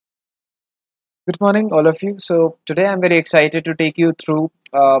Good morning, all of you. So today I'm very excited to take you through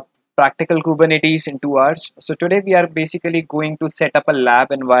practical Kubernetes in 2 hours. So today we are basically going to set up a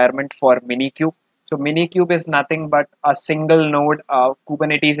lab environment for Minikube. So Minikube is nothing but a single node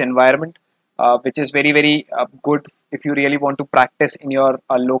Kubernetes environment, which is very good if you really want to practice in your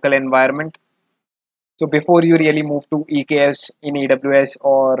local environment. So before you really move to EKS in AWS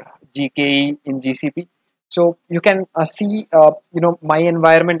or GKE in GCP, so you can see, my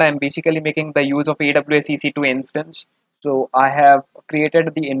environment. I'm basically making the use of AWS EC2 instance. So I have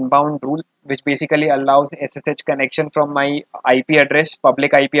created the inbound rule, which basically allows SSH connection from my IP address,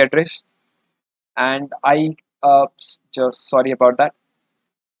 public IP address, and just sorry about that.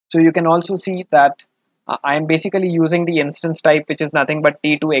 So you can also see that I am basically using the instance type, which is nothing but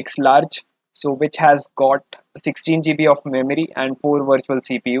T2X large, so which has got 16 GB of memory and 4 virtual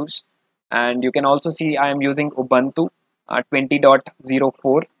CPUs. And you can also see I am using Ubuntu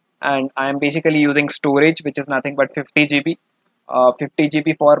 20.04, and I am basically using storage, which is nothing but 50 GB, 50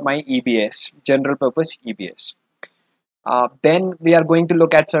 GB for my EBS, general purpose EBS. Then we are going to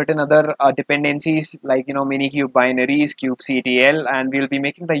look at certain other dependencies like Minikube binaries, kubectl, and we'll be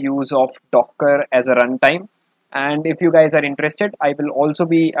making the use of Docker as a runtime. And if you guys are interested, I will also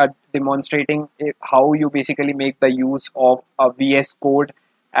be demonstrating how you basically make the use of a VS Code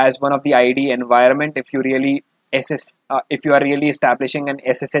as one of the IDE environment if you really if you are really establishing an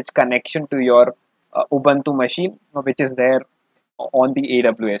SSH connection to your Ubuntu machine, which is there on the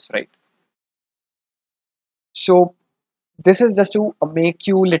AWS, right? So this is just to make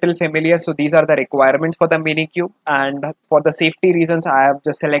you little familiar. So these are the requirements for the Minikube, and for the safety reasons I have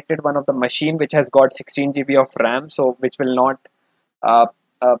just selected one of the machine which has got 16 GB of RAM, so which will not uh,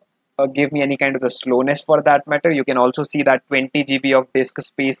 uh, give me any kind of the slowness for that matter. You can also see that 20 GB of disk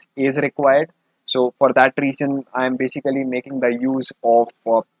space is required, so for that reason I am basically making the use of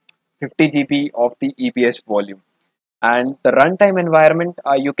 50 GB of the EBS volume. And the runtime environment,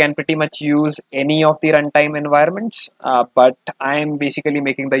 you can pretty much use any of the runtime environments, but I am basically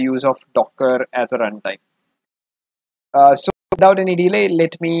making the use of Docker as a runtime. So without any delay,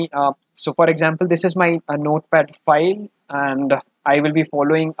 let me, so for example, this is my notepad file, and I will be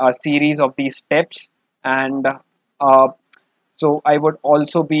following a series of these steps. And uh, so I would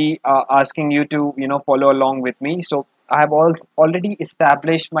also be asking you to, follow along with me. So I have already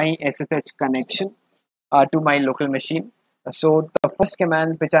established my SSH connection to my local machine. So the first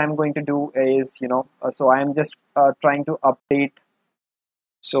command which I'm going to do is, so I'm just trying to update.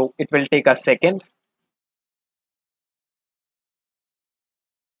 So it will take a second.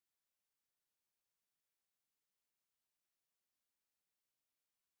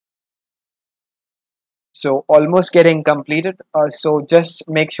 So almost getting completed. So just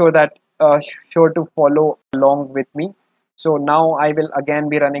make sure that sure to follow along with me. So now I will again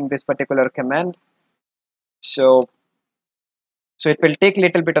be running this particular command. So it will take a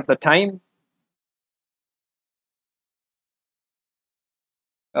little bit of the time.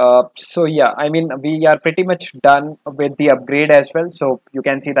 So yeah, I mean, we are pretty much done with the upgrade as well. So you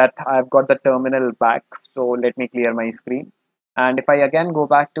can see that I've got the terminal back. So let me clear my screen. And if I again go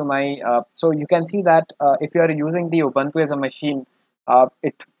back to my, so you can see that if you are using the Ubuntu as a machine,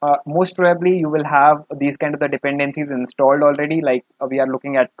 it most probably you will have these kind of the dependencies installed already. Like we are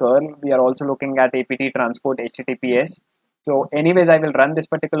looking at curl, we are also looking at apt-transport-https. So anyways, I will run this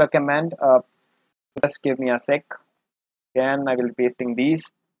particular command. Just give me a sec. Again, I will be pasting these.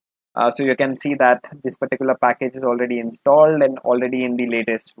 So you can see that this particular package is already installed and already in the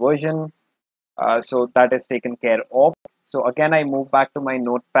latest version. So that is taken care of. So again, I move back to my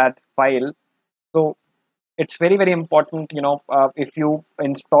notepad file. So it's very important, if you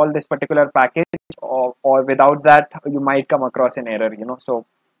install this particular package, or without that, you might come across an error, So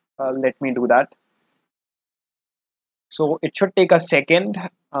let me do that. So it should take a second.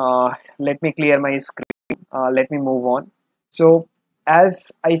 Let me clear my screen. Let me move on. So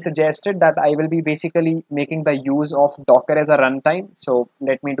as I suggested that I will be basically making the use of Docker as a runtime. So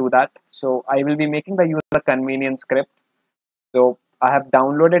let me do that. So I will be making the use of the convenience script. So I have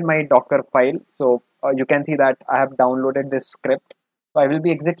downloaded my Docker file. So you can see that I have downloaded this script. So I will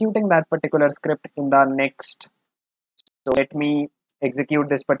be executing that particular script in the next. So let me execute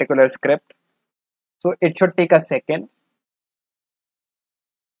this particular script. So it should take a second.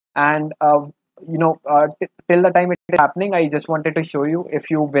 And till the time it is happening, I just wanted to show you, if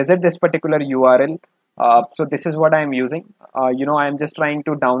you visit this particular URL, so this is what I am using. I am just trying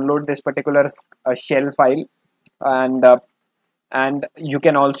to download this particular shell file, and you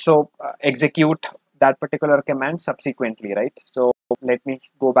can also execute that particular command subsequently, right? So let me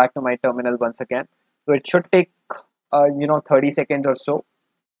go back to my terminal once again. So it should take 30 seconds or so.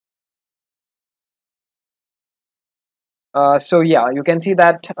 So yeah, you can see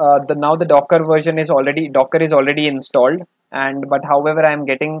that now the Docker is already installed, and but however I am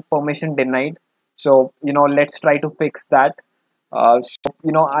getting permission denied. So let's try to fix that. I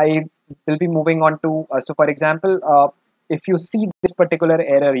will be moving on to so for example, if you see this particular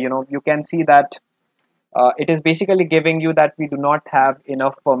error, you can see that it is basically giving you that we do not have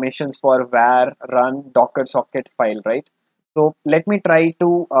enough permissions for var run docker socket file, right? So let me try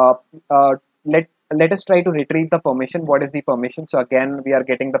to let us try to retrieve the permission. What is the permission? So again, we are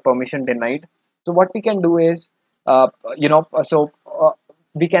getting the permission denied. So what we can do is, you know, so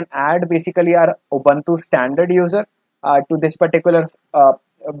we can add basically our Ubuntu standard user to this particular.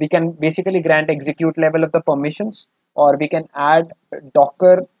 We can basically grant execute level of the permissions, or we can add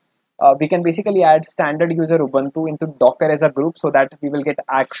Docker. We can basically add standard user Ubuntu into Docker as a group so that we will get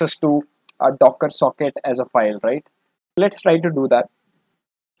access to a Docker socket as a file, right? Let's try to do that.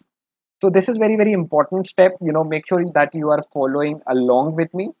 So this is very important step. Make sure that you are following along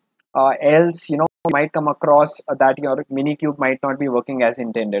with me. Else, you might come across that your Minikube might not be working as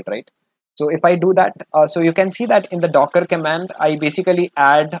intended, right? So if I do that, so you can see that in the Docker command, I basically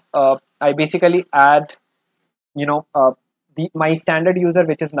add my standard user,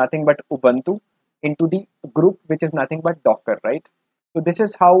 which is nothing but Ubuntu, into the group, which is nothing but Docker, right? So this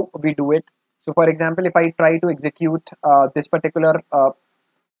is how we do it. So for example, if I try to execute this particular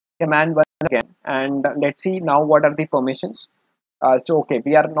command once again, and let's see now what are the permissions. So okay,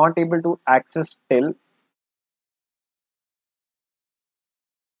 we are not able to access till.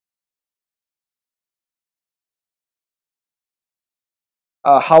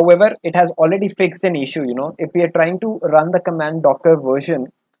 However, it has already fixed an issue. If we are trying to run the command docker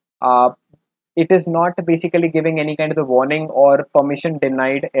version, uh, it is not basically giving any kind of a warning or permission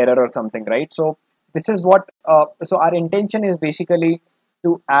denied error or something, right? So this is what so our intention is basically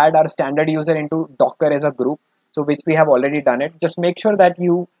to add our standard user into Docker as a group, so which we have already done it. Just make sure that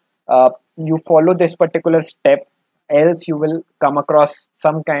you follow this particular step, else you will come across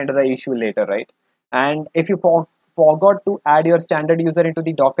some kind of the issue later, right? And if you forgot to add your standard user into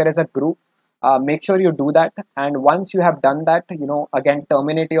the Docker as a group, make sure you do that. And once you have done that, again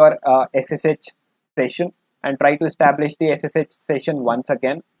terminate your SSH session and try to establish the SSH session once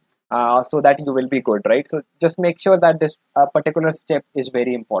again, so that you will be good, right? So just make sure that this particular step is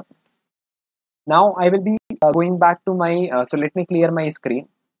very important. Now I will be going back to my so let me clear my screen.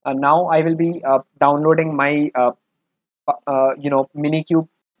 Now I will be downloading my Minikube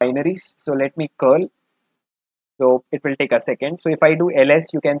binaries. So let me curl. So it will take a second. So if I do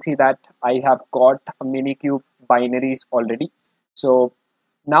ls, you can see that I have got a Minikube binaries already. So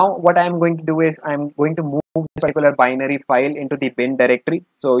now what I am going to do is I am going to move this particular binary file into the bin directory.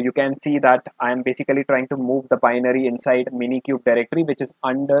 So you can see that I am basically trying to move the binary inside Minikube directory, which is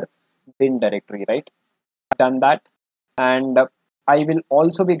under bin directory, right? I've done that, and I will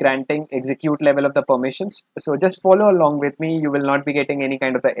also be granting execute level of the permissions. So just follow along with me. You will not be getting any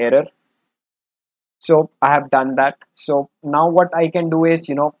kind of the error. So I have done that. So now what I can do is,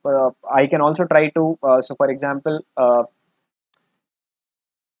 I can also try to so for example,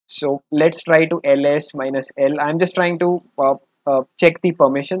 so let's try to ls minus l. I'm just trying to check the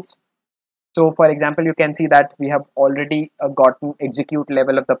permissions. So for example, you can see that we have already gotten execute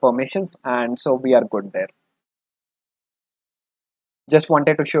level of the permissions, and so we are good there. Just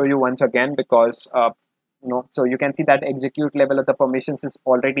wanted to show you once again because so you can see that execute level of the permissions is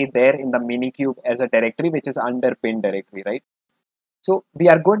already there in the Minikube as a directory, which is under bin directory, right? So we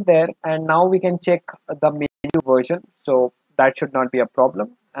are good there, and now we can check the Minikube version. So that should not be a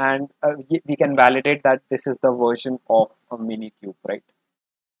problem, and we can validate that this is the version of a Minikube, right?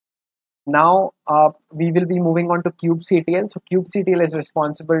 Now we will be moving on to kubectl. So kubectl is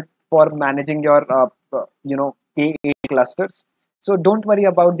responsible for managing your K8 clusters. So don't worry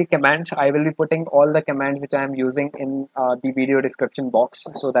about the commands. I will be putting all the commands which I am using in the video description box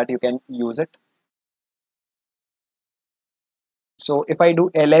so that you can use it. So if I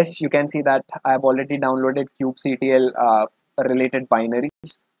do ls, you can see that I have already downloaded kubectl related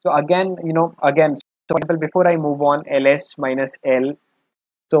binaries. So again, so before I move on, ls minus l.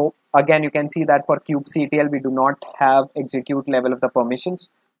 So again, you can see that for kubectl, we do not have execute level of the permissions.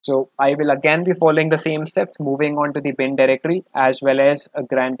 So I will again be following the same steps, moving on to the bin directory as well as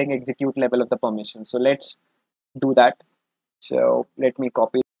granting execute level of the permission. So let's do that. So let me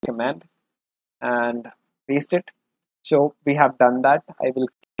copy the command and paste it. So we have done that. I will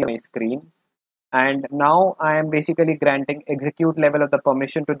clear my screen. And now I am basically granting execute level of the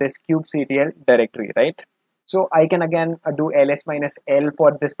permission to this kubectl directory, right? So I can again do ls minus l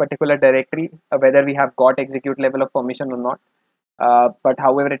for this particular directory, whether we have got execute level of permission or not. But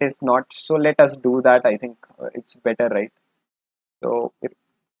however, it is not. So let us do that. I think it's better, right? So if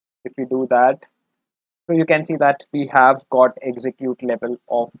you do that, so you can see that we have got execute level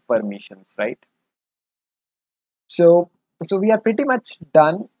of permissions, right? So we are pretty much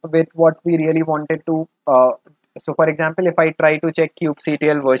done with what we really wanted to. So for example, if I try to check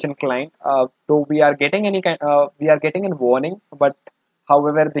kubectl version client, though we are getting we are getting a warning, but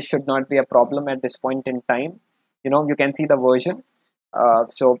however, this should not be a problem at this point in time. You can see the version.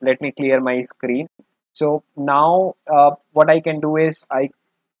 So let me clear my screen. So now what I can do is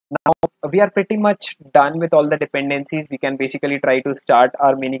now we are pretty much done with all the dependencies. We can basically try to start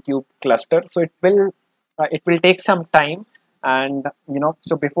our Minikube cluster. So it will take some time, and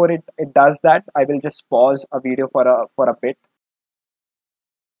so before it does that, I will just pause a video for a bit.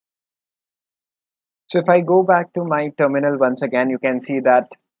 So if I go back to my terminal once again, you can see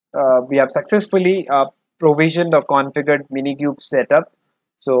that we have successfully provisioned or configured Minikube setup.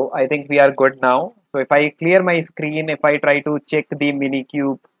 So I think we are good now. So if I clear my screen, if I try to check the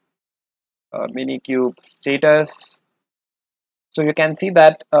Minikube status, so you can see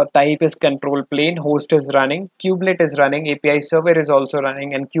that type is control plane, host is running, kubelet is running, API server is also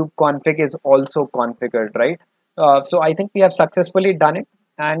running, and kubeconfig is also configured, right? So I think we have successfully done it,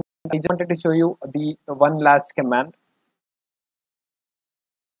 and I just wanted to show you the one last command.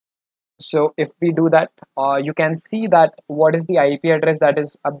 So if we do that, you can see that what is the IP address that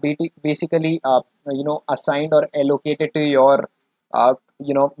is basically assigned or allocated to your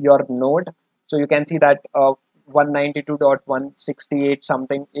your node. So you can see that 192.168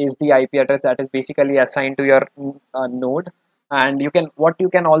 something is the IP address that is basically assigned to your node. And what you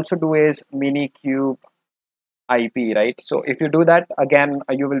can also do is Minikube IP, right? So if you do that again,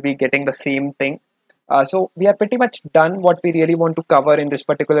 you will be getting the same thing. So we are pretty much done what we really want to cover in this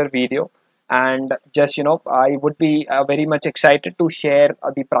particular video. And just, I would be very much excited to share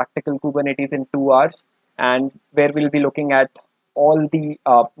the practical Kubernetes in 2 hours, and where we'll be looking at all the,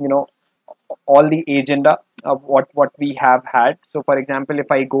 all the agenda of what we have had. So for example,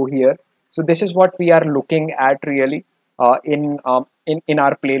 if I go here, so this is what we are looking at really in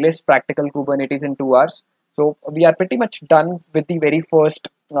our playlist, practical Kubernetes in 2 hours. So we are pretty much done with the very first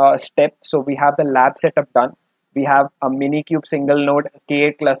step. So we have the lab setup done. We have a Minikube single node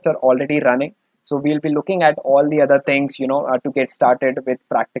K8 cluster already running. So we'll be looking at all the other things, to get started with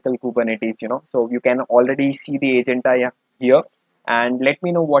practical Kubernetes, So you can already see the agenda here. And let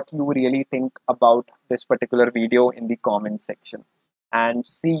me know what you really think about this particular video in the comment section. And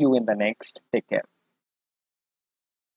see you in the next. Take care.